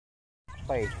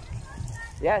Okay.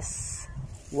 Yes.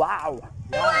 Wow.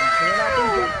 Yan. Tingnan natin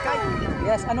jet kite.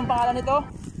 Yes. Anong pangalan nito?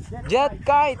 Jet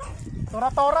kite. Tora.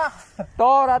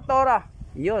 Tora.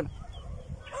 Yun.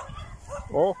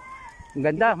 Oh. Ang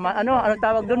ganda. Ano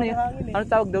tawag doon eh? Ano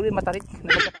tawag doon? Matarik.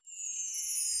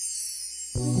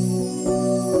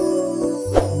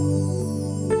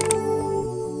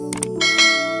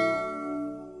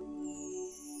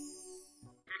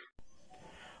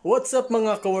 What's up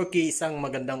mga ka-worky? Isang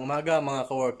magandang umaga mga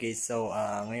ka-worky. So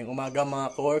ngayong umaga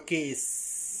mga ka-worky is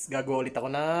gagawa ulit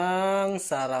ako ng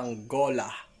saranggola.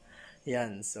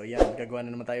 Yan. So yan, gagawa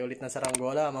na naman tayo ulit ng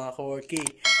saranggola mga ka-worky.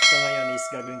 So ngayon is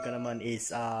gagawin ko naman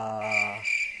is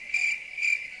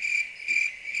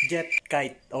jet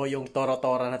kite o yung tora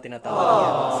na tinatawag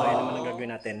yan. So yan naman ang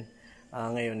gagawin natin.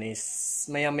 Ngayon is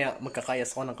maya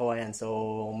magkakayas ko ng kawayan. So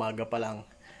umaga pa lang.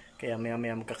 Kaya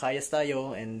maya magkakayas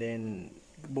tayo and then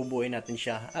bubuuin natin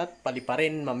siya at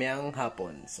paliparin mamayang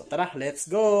hapon. So tara, let's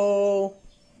go!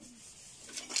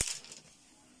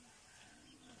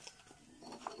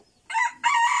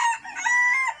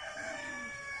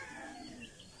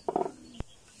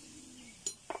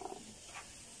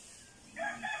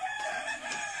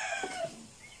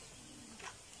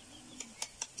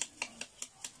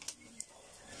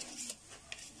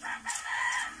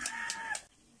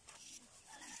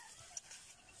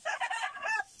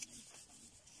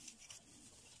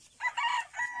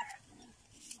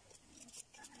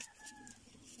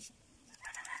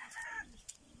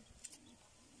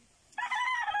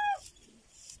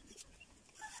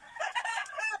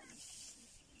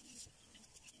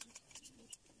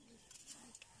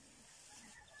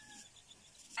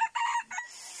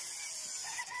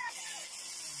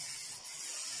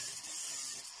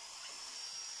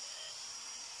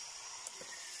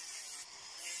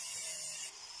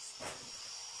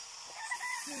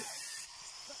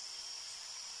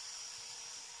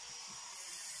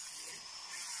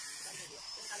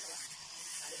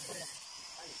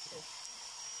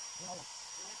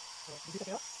 Dito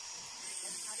kayo?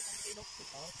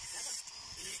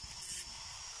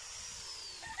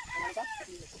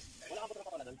 Wala ka pa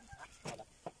tropa pala doon? Wala.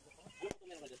 Ano po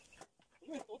meron ka dyan?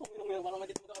 Tutong meron. Parang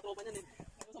magiging magkakatropa niyan eh.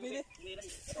 Ano sabihin eh?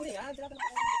 Hindi nga, tinatanong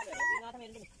ako ng meron. Hindi nga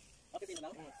meron. Okay, pino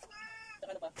lang?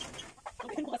 Tsaka ano pa?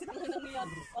 Sabihin mo kasi tanong ng miyan.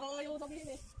 Parang ayaw sabihin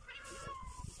eh.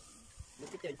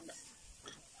 Lupit yan.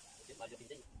 Lupit, value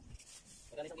pinday.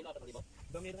 Magkano isang kilo apat, di ba?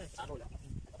 Dami rin eh. Ano lang?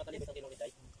 Kapatalib isang kilo ni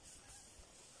Day.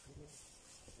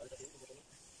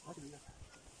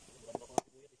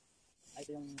 Ay,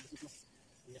 ito yung business mo.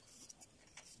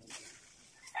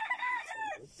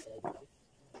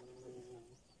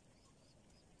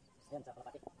 Ayan, sa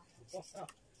kalapati.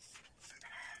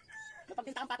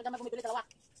 Napagtintaan pa ito naman bumibili dalawa.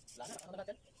 Wala na, ano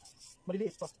natin?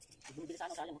 Maliliit pa. Bumibili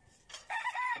sa ano, sayang mo. Ano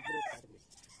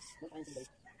pa yung sinday?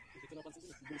 Hindi ko napansin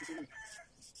sila. Bumibili sila.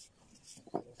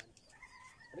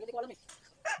 Sabi hindi ko alam eh.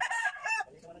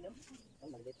 Maliliit naman yun.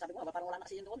 Maliliit. Sabi ko nga, parang wala na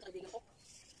kasi yun doon sa kaibigan ko.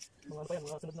 Mga ano pa yan,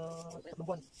 mga sunod na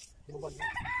buwan. Di mo buwan.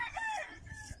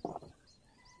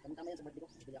 Tama yan sa birthday ko.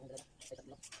 Bibili akong dalawa. Ay,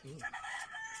 tatlo.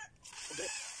 Sobre.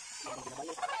 Ang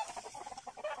binabayo.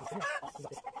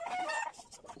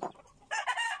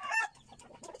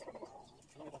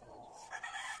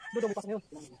 Dodong, bukas ngayon.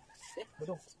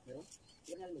 Dodong. Meron?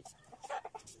 Meron nga rin.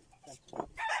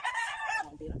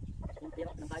 Ang pira. Yung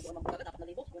pira. Nang tayo ko naman bukagat. 4,000.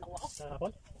 Yun nakuha ko. Sa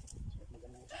hapon?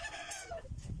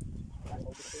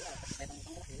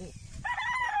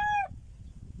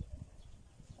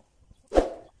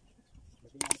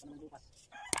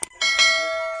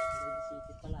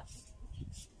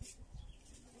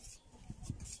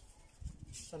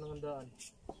 Saan ang handaan?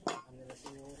 Ano na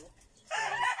siguro?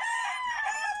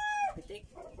 Pitik.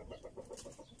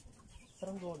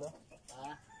 Saranggola?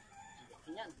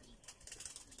 Yan.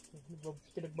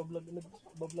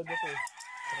 Nagbablog ako eh.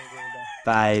 Saranggola.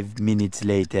 5 minutes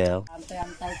later.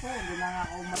 Antay-antay ko, hindi na nga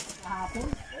ako umatik kahapon.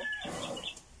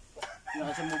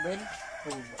 Naka sa mobile?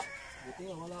 Buti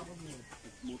nga wala ako dun.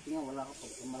 Buti nga wala ako.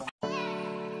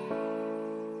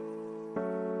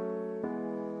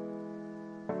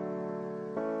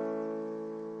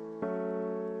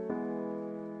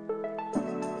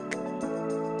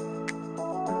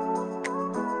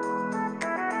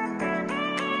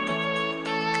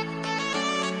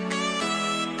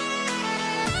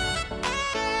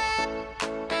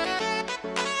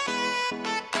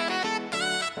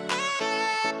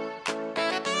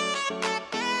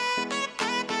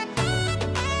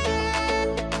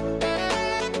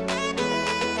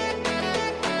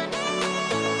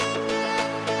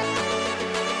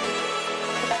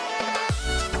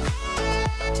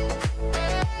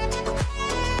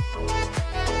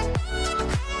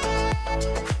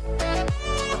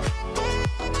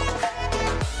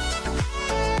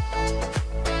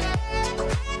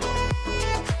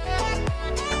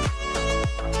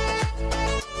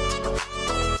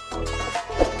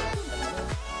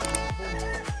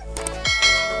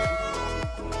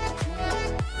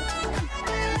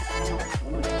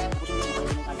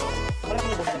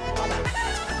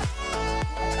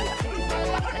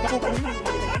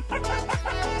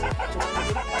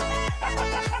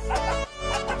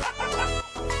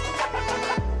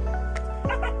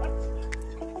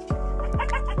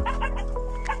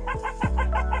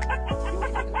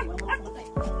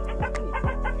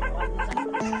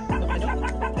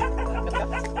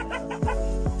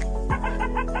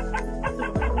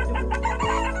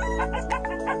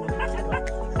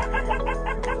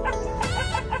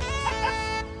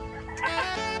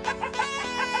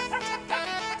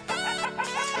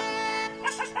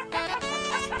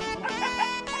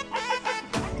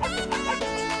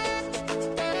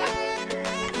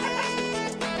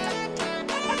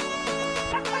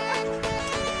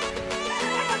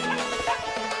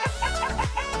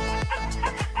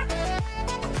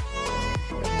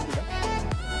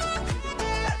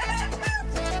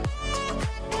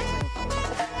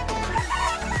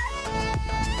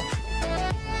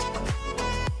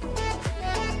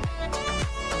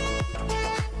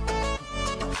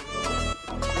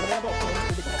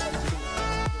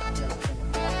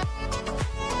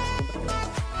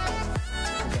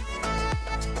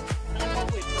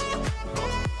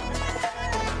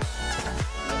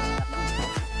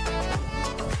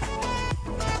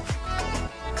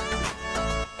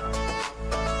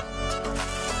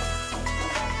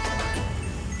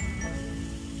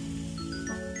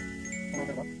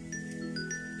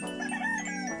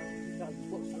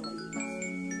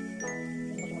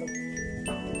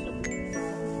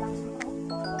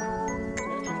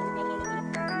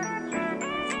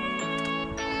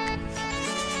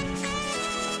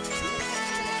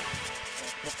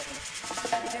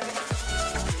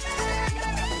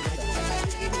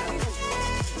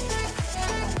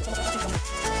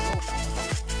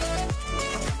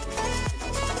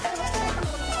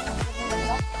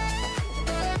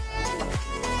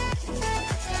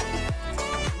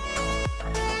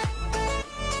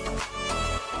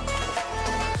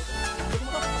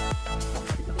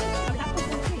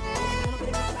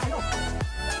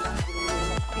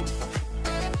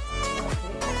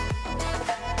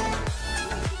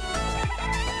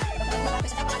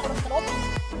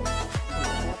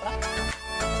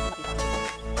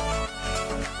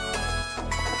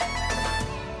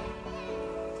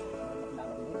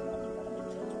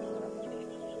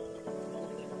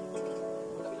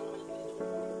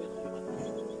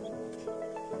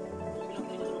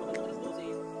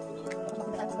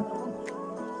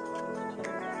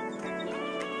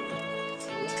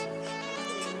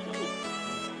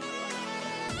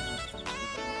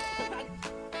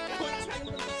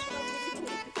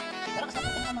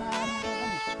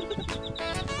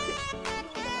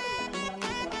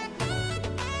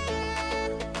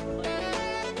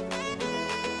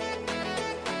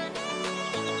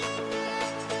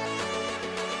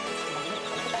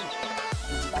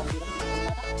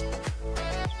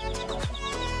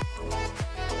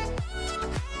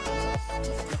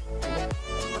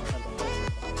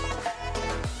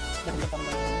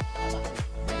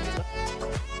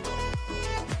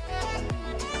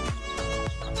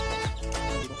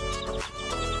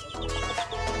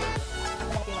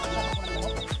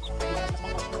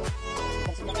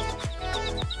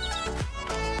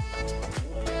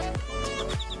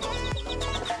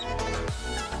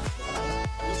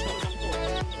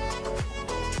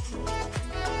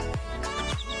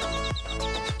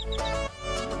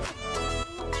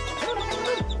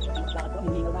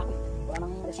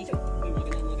 sisyo. Mga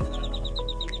ganyan.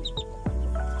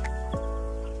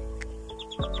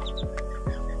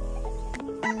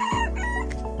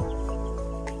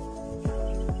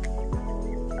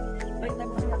 Right, tayo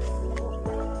kasi na.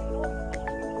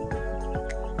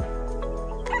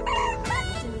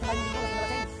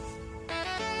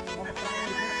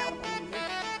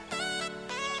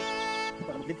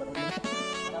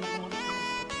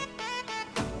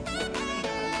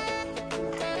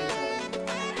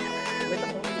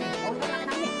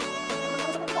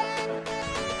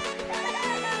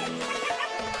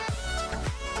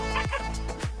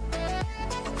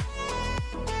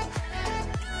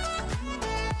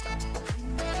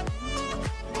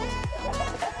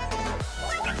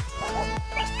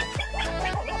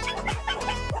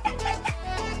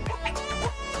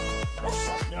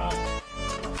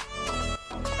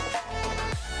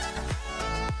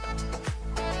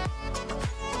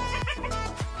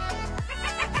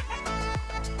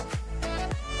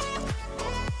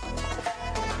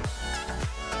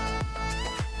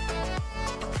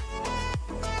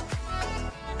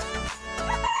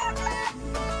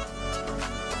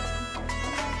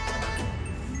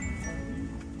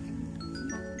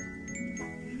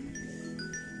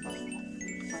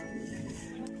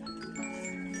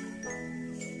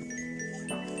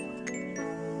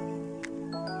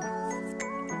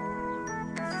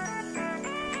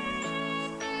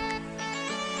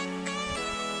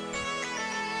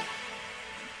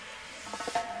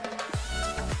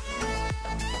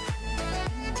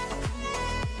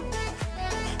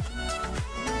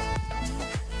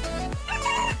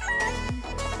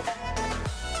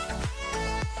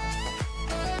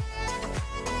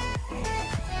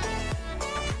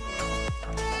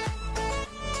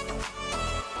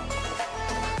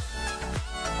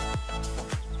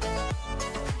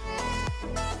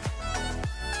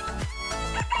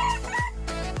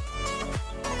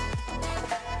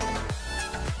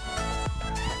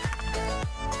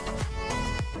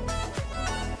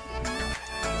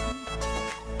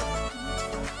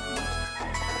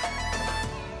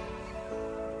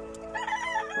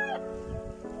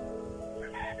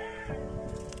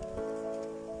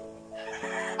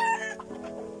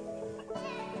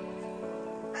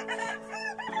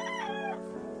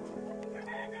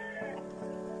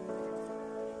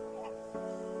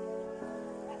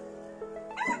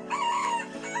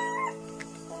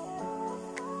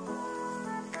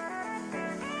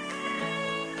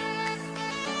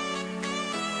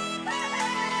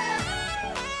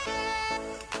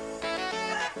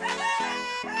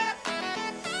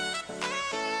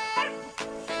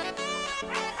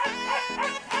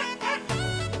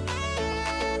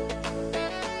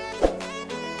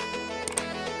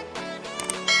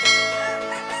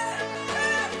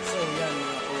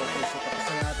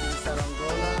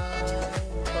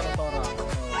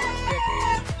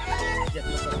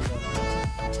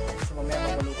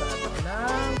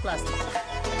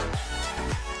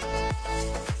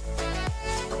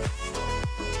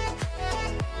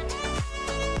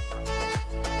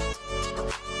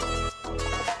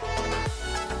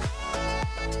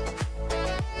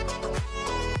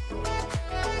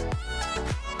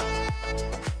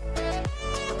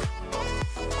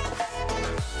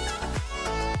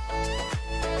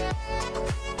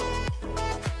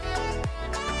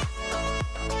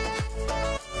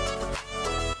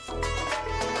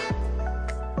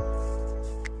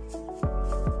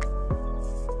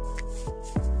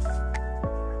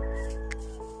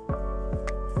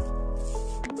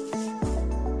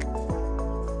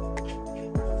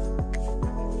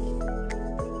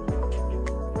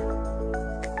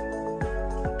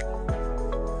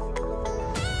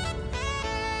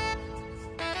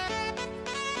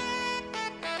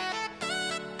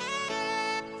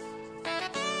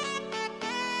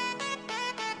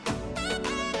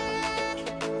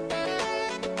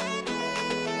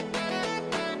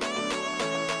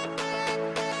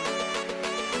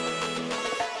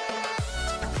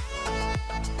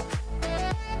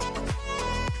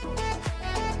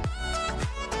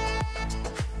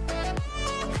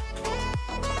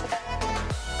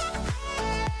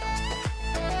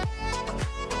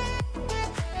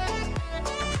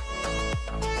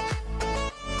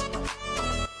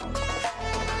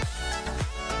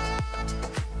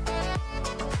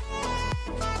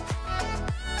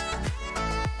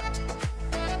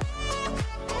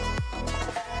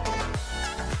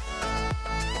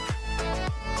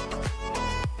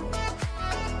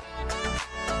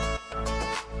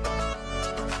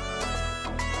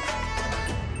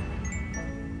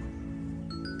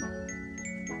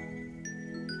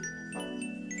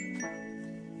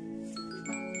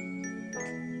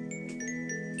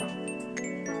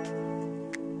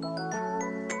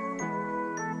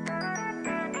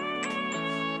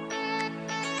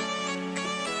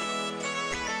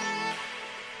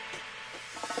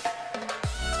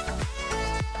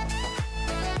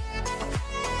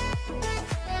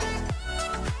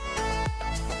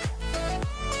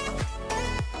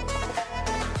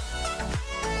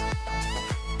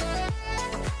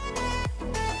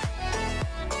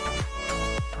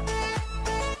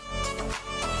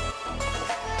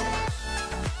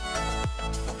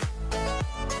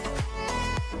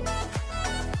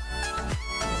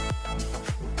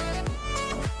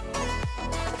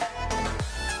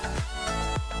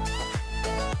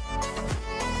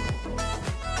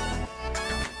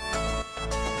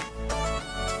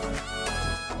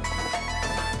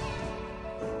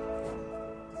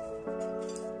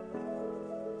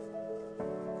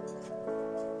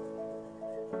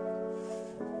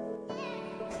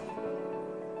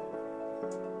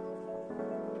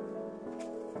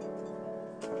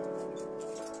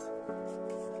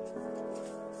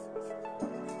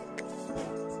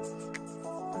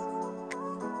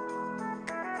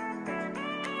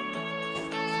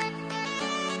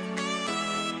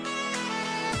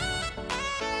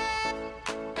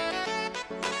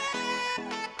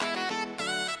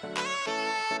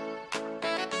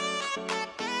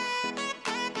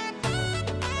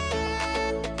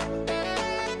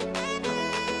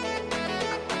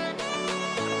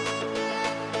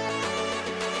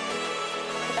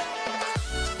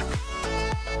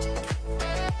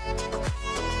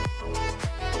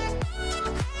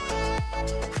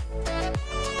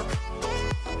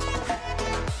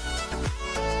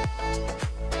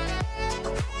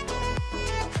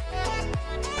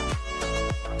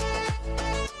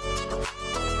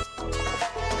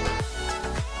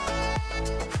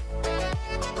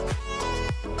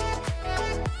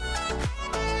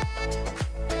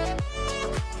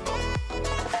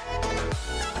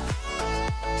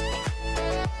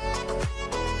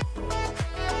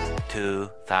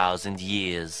 2,000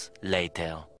 years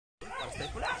later.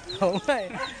 Okay.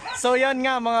 So yan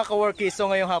nga mga ka-worky, so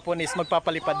ngayong hapon is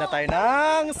magpapalipad na tayo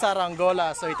ng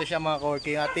sarangola. So ito siya mga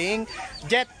ka-worky, ating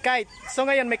jet kite. So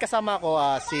ngayon may kasama ako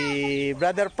si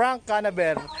Brother Frank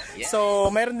Canaber. So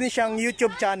mayroon din siyang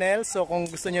YouTube channel. So kung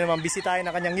gusto niyo naman bisitahin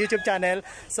ang kanyang YouTube channel,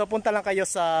 so punta lang kayo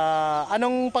sa,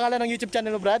 anong pangalan ng YouTube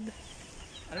channel mo, Brad?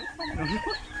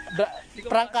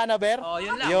 Frank Canaber? Oh,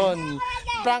 yun lang. Yun.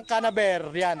 Frank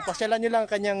Canaber. Yan. Pasyalan nyo lang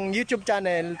ang kanyang YouTube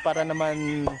channel para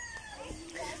naman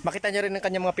makita nyo rin ang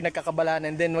kanyang mga pinagkakabalan,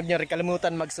 and then huwag nyo rin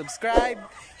kalimutan mag-subscribe,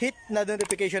 hit na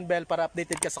notification bell para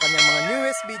updated ka sa kanyang mga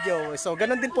newest video. So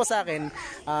ganun din po sa akin,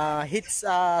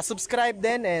 subscribe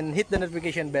din and hit the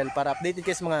notification bell para updated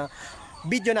ka sa mga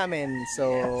video namin.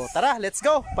 So tara, let's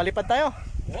go, palipad tayo.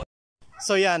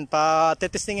 So yan,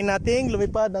 pa-testingin natin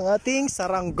lumipad ang ating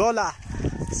sarangola.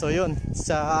 So yun,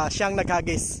 siyang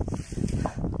naghagis.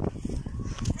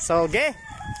 So okay.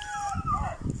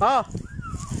 Oh,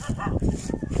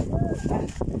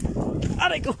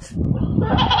 aray ko.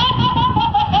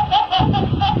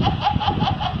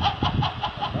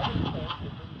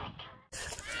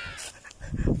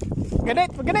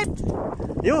 Ganit, ganit.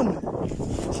 Yun.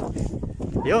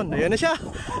 Yun, ayun na siya.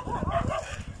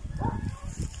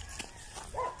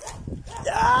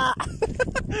 Yeah.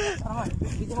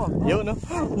 Yun, no?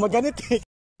 Maganit eh.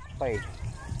 Okay.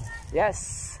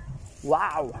 Yes.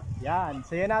 Wow. Yan,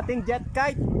 so yan ating jet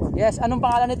kite. Yes, anong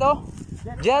pangalan nito?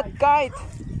 Jet kite.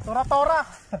 Tora, tora.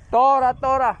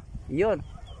 Tora. Yun.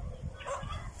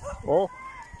 Oh,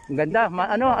 ang ganda.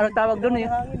 Anong tawag doon eh?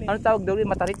 Anong tawag doon?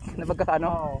 Matarik na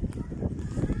pagkakaano?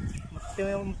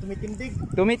 Tumitindig.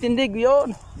 Tumitindig,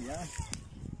 yun. Yan.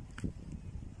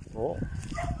 Oh.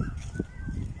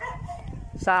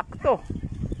 Sakto.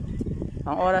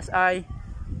 Ang oras ay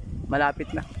malapit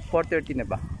na. 4:30 na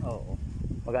ba? Oo.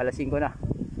 Mag-alas 5 na.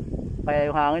 Kaya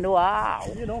yung hangin, wow.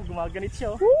 Yun o, gumaganit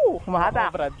siya. Woo! Humahatak.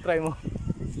 Brad, try mo.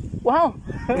 Wow!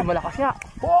 Yung malakas siya.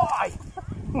 Hoy!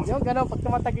 Yung gano'n, pag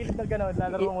tumatagilid na gano'n,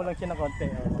 lalaro mo lang siya ng konti.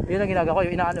 Yun ang ginagawa ko.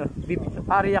 Yung inaano.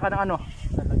 Area ka ng ano.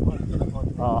 Lalagwan siya ng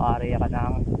konti. Oo, area ka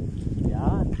ng...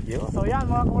 Yan. Yun. So yan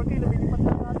mga ka-worky, lumilipat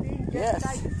na natin. Yes.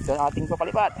 Ito ang ating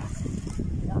papalipat.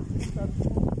 Yan.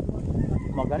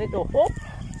 Maganito. Oh!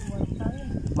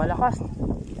 Malakas.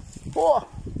 Oh!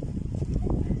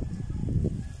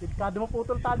 Delikado mo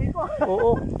putol tali ko.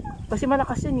 Oo. Kasi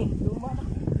malakas yan eh. Lumanak.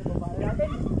 Babae natin.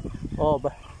 Oh,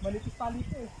 ba? Manipis tali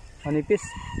ko eh. Manipis.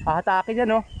 Hahatakin yan,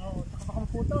 no? Oo, saka baka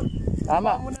maputol.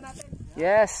 Tama. Muna natin.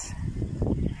 Yes.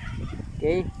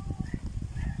 Okay.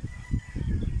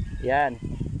 Yan.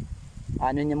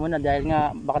 Ano niya muna dahil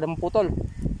nga baka naman putol.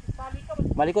 Tali ka.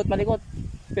 Malikot.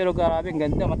 Pero grabe, ang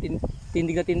ganda.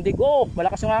 Tindig na tindig. Oh,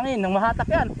 malakas yung hangin. Nang mahatak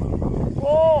yan.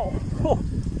 Oh!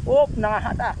 Oh,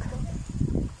 nangahatak.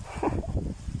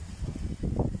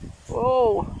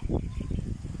 Oh!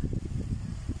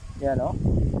 Yan, oh.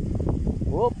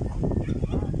 Whoop.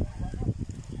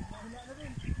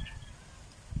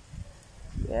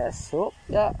 Yes, whoop.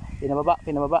 Yeah. Pinababa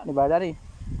ni Bardani.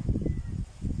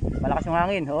 Malakas yung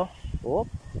hangin, oh. Whoop.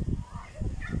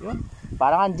 Yun.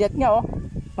 Parang ang jet nga, oh.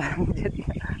 Parang jet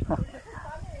nga.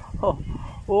 Oh.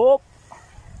 Whoop.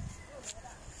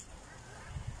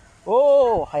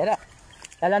 Oh, kaya na.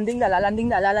 Lalanding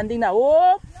na.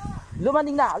 Whoop.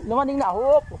 Lumanding na.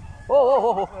 Whoop.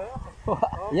 Oh.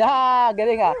 Yeah,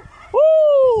 galing ah.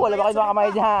 Woo! Wala ba kayo mga kamay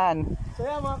dyan? So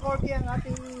yan mga ka-worky, ang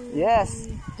ating Yes.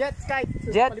 jet kite. So,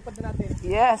 Jet. palipad na natin.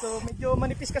 Yes. So medyo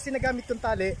manipis kasi nagamit yung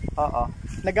tali. Oo.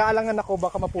 Nag-aalangan ako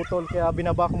baka maputol kaya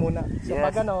binaba ko muna. So Yes.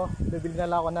 pag ano, bibili na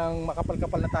lang ako ng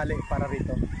makapal-kapal na tali para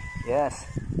rito. Yes.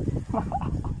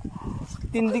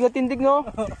 Tindig, no?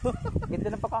 Ganda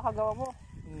ng pagkakagawa mo.